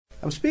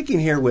I'm speaking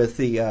here with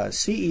the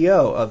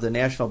CEO of the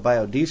National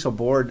Biodiesel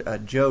Board,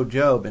 Joe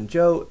Jobe. And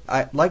Joe,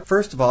 I'd like,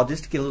 first of all,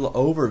 just to get a little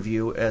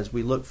overview as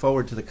we look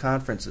forward to the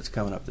conference that's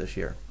coming up this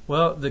year.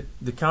 Well,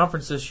 the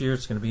conference this year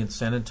is going to be in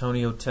San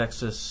Antonio,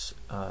 Texas,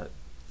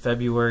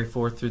 February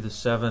 4th through the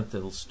 7th.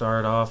 It'll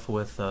start off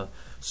with a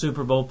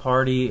Super Bowl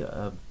party,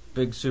 a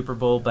big Super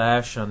Bowl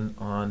bash on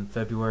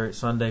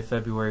Sunday,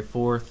 February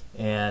 4th,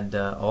 and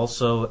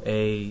also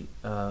a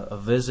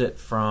visit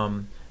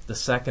from the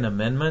Second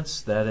Amendments.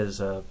 That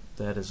is a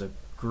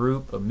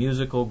group, a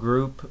musical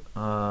group,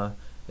 a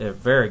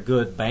very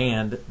good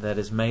band that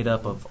is made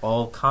up of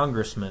all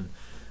congressmen,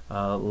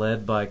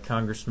 led by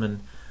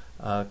Congressman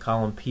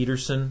Colin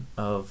Peterson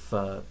of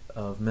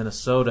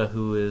Minnesota,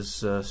 who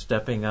is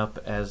stepping up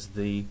as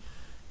the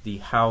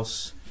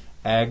House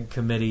Ag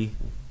Committee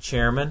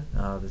chairman.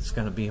 That's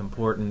going to be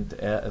important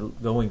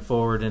going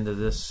forward into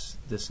this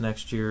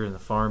next year in the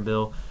Farm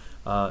Bill.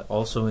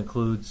 Also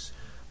includes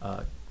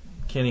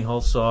Kenny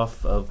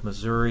Hulshoff of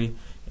Missouri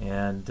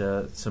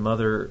and some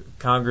other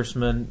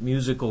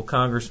musical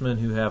congressmen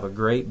who have a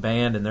great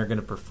band, and they're going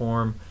to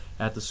perform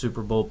at the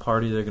Super Bowl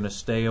party. They're going to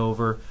stay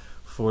over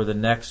for the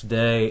next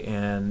day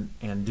and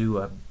do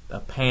a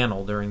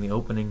panel during the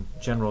opening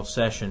general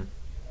session.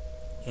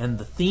 And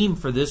the theme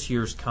for this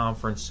year's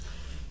conference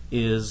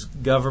is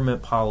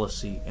government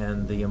policy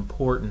and the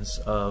importance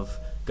of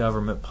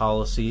government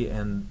policy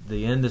and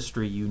the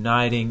industry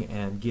uniting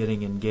and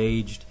getting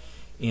engaged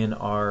in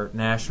our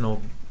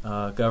national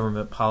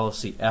government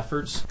policy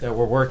efforts that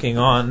we're working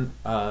on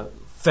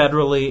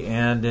federally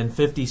and in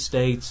 50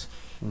 states.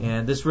 Mm-hmm.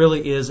 And this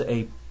really is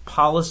a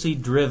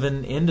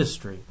policy-driven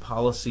industry.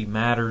 Policy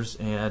matters,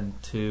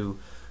 and to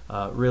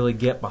really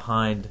get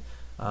behind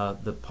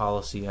the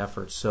policy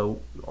efforts.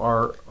 So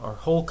our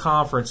whole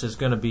conference is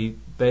going to be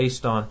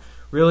based on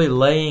really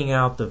laying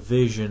out the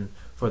vision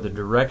for the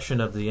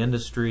direction of the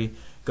industry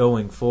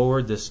going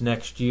forward this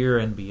next year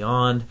and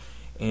beyond,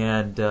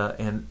 and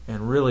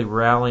really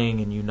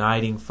rallying and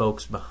uniting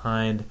folks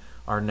behind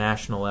our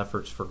national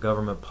efforts for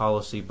government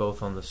policy,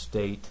 both on the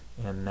state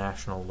and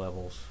national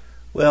levels.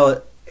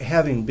 Well,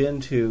 having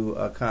been to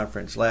a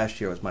conference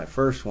last year, was my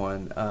first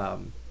one,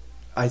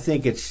 I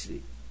think it's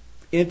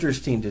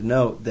interesting to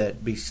note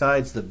that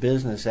besides the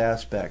business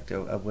aspect,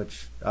 of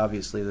which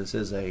obviously this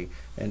is an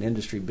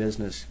industry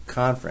business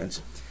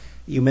conference,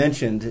 you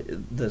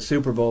mentioned the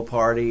Super Bowl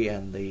party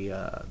and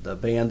the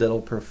band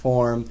that'll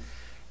perform.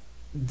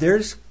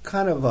 There's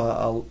kind of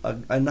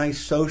a nice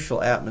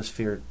social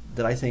atmosphere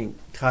that I think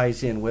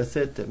ties in with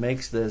it that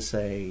makes this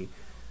in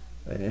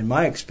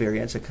my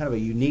experience, a kind of a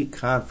unique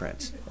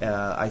conference.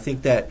 I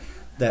think that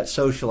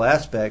social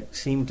aspect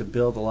seemed to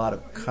build a lot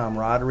of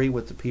camaraderie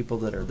with the people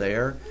that are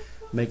there,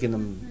 making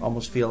them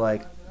almost feel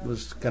like it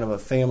was kind of a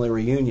family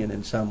reunion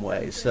in some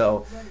ways.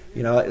 So,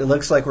 it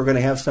looks like we're going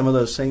to have some of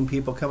those same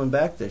people coming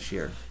back this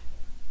year.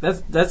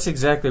 That's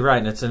exactly right,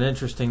 and it's an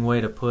interesting way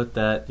to put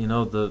that.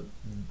 The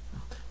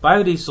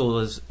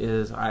biodiesel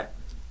is of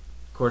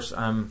course,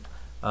 I'm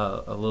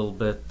a little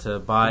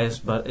bit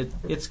biased, but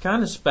it's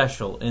kind of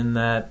special in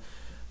that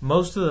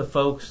most of the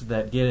folks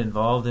that get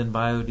involved in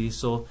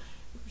biodiesel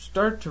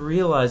start to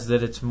realize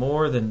that it's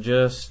more than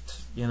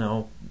just,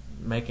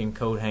 making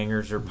coat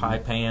hangers or pie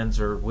pans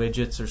or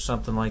widgets or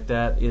something like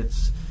that.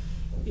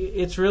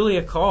 It's really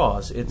a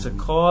cause. It's a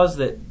cause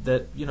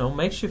that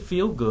makes you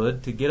feel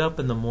good to get up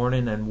in the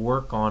morning and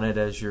work on it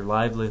as your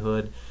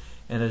livelihood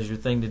and as your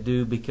thing to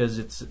do, because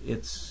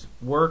it's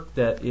work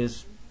that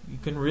is, you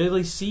can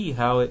really see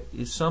how it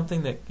is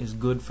something that is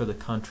good for the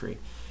country.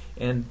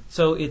 And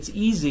so it's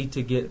easy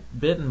to get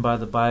bitten by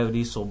the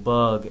biodiesel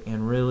bug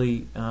and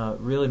really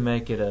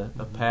make it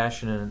a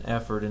passion and an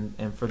effort.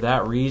 And for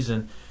that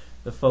reason,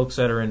 the folks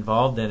that are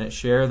involved in it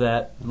share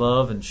that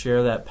love and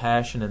share that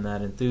passion and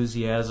that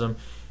enthusiasm.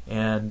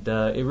 And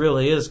it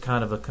really is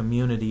kind of a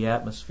community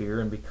atmosphere.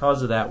 And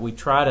because of that, we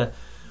try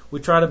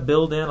to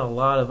build in a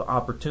lot of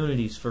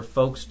opportunities for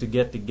folks to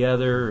get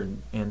together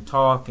and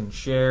talk and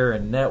share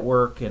and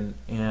network and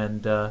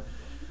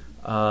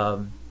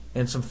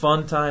some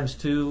fun times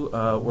too.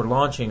 We're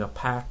launching a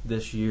PAC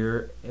this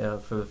year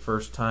for the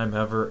first time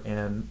ever,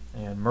 and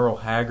Merle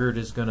Haggard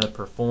is going to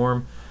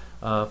perform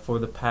for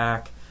the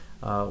PAC.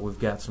 We've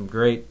got some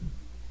great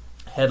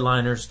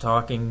headliners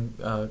talking,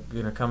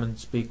 going to come and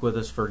speak with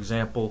us. For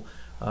example,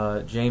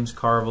 James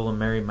Carville and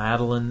Mary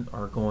Madeline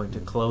are going to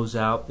close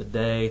out the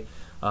day.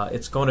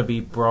 It's going to be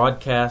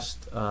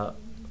broadcast on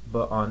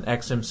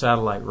XM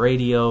satellite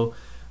radio.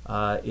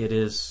 It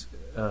is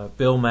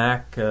Bill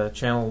Mack,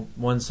 Channel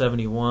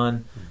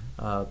 171.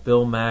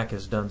 Bill Mack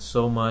has done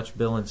so much.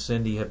 Bill and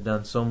Cindy have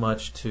done so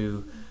much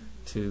to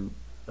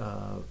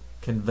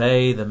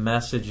convey the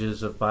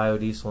messages of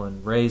biodiesel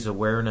and raise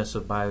awareness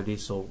of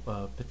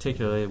biodiesel,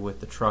 particularly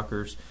with the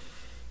truckers.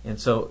 And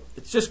so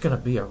it's just going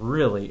to be a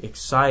really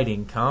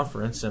exciting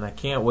conference, and I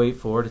can't wait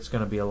for it. It's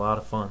going to be a lot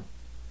of fun.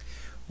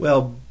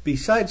 Well,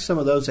 besides some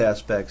of those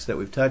aspects that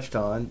we've touched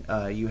on,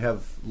 you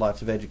have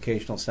lots of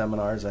educational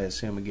seminars, I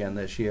assume, again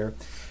this year.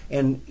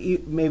 And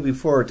maybe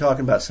before we're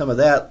talking about some of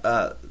that,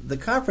 the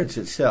conference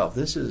itself,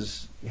 this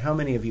is, how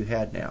many have you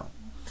had now?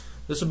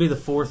 This will be the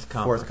fourth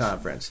conference. Fourth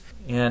conference.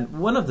 And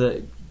one of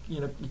the,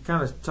 you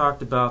kind of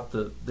talked about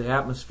the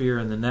atmosphere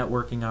and the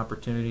networking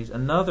opportunities.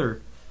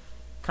 Another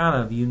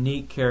kind of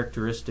unique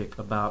characteristic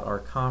about our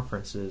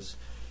conferences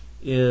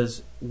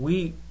is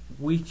we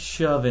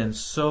shove in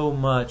so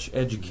much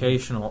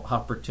educational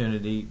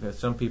opportunity that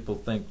some people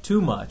think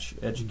too much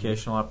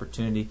educational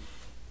opportunity.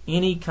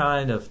 Any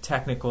kind of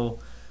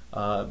technical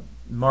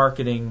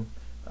marketing,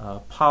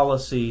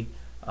 policy,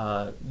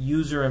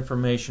 user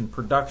information,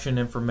 production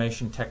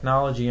information,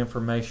 technology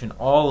information,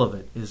 all of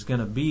it is going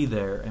to be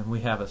there, and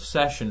we have a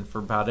session for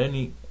about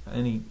any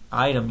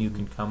item you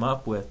can come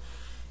up with,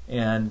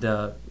 and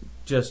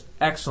just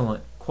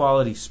excellent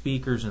quality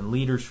speakers and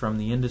leaders from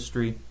the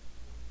industry.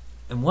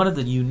 And one of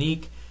the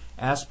unique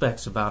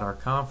aspects about our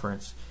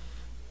conference,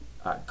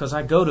 because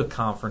I go to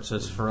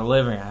conferences for a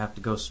living, I have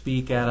to go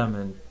speak at them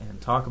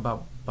and talk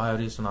about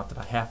biodiesel. Not that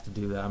I have to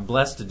do that. I'm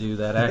blessed to do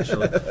that,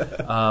 actually.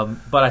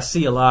 But I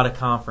see a lot of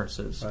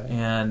conferences. Right.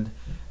 And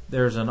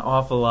there's an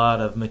awful lot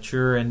of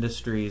mature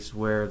industries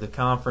where the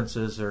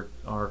conferences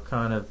are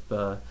kind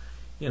of,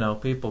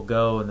 people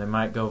go and they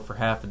might go for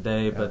half a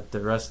day, but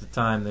the rest of the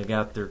time they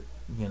got their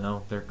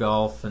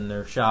golf and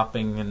their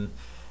shopping, and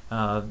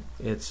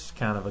it's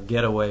kind of a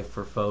getaway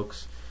for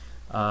folks.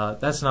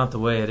 That's not the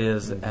way it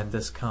is at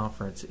this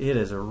conference. It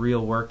is a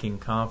real working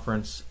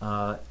conference,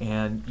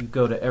 and you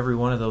go to every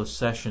one of those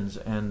sessions,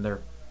 and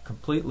they're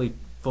completely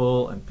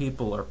full, and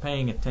people are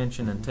paying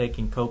attention and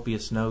taking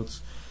copious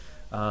notes.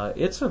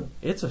 It's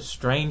a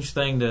strange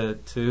thing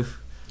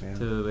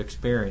to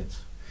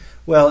experience.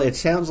 Well, it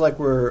sounds like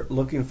we're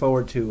looking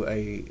forward to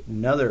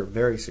another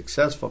very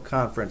successful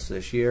conference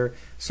this year.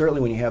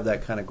 Certainly, when you have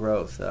that kind of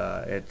growth,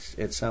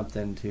 it's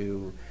something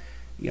to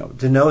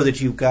know that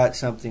you've got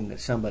something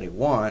that somebody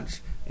wants,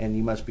 and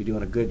you must be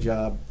doing a good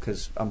job,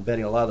 because I'm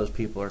betting a lot of those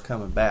people are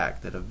coming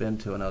back that have been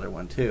to another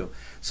one too.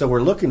 So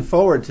we're looking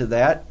forward to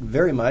that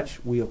very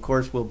much. We, of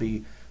course, will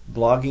be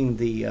blogging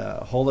the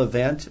whole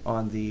event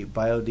on the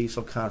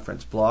Biodiesel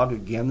Conference blog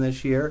again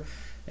this year,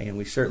 and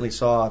we certainly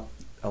saw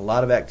a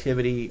lot of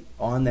activity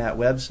on that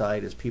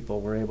website as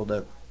people were able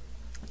to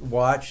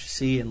watch,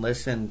 see, and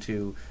listen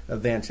to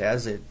events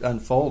as it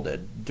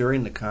unfolded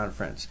during the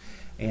conference.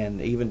 And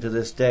even to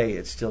this day,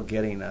 it's still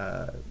getting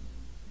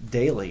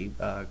daily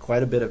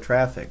quite a bit of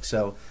traffic.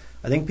 So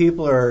I think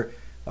people are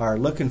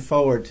looking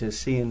forward to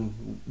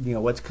seeing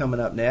what's coming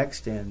up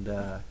next,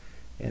 and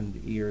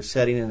you're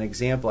setting an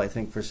example, I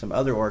think, for some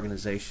other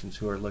organizations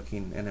who are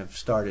looking and have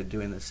started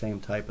doing the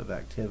same type of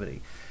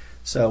activity.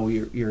 So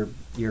you're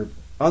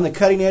on the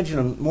cutting edge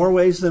in more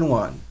ways than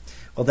one.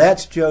 Well,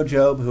 that's Joe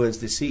Jobe, who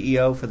is the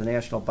CEO for the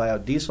National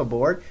Biodiesel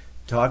Board,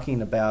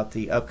 talking about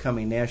the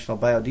upcoming National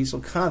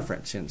Biodiesel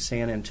Conference in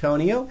San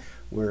Antonio.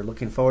 We're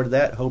looking forward to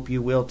that. Hope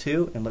you will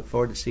too, and look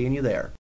forward to seeing you there.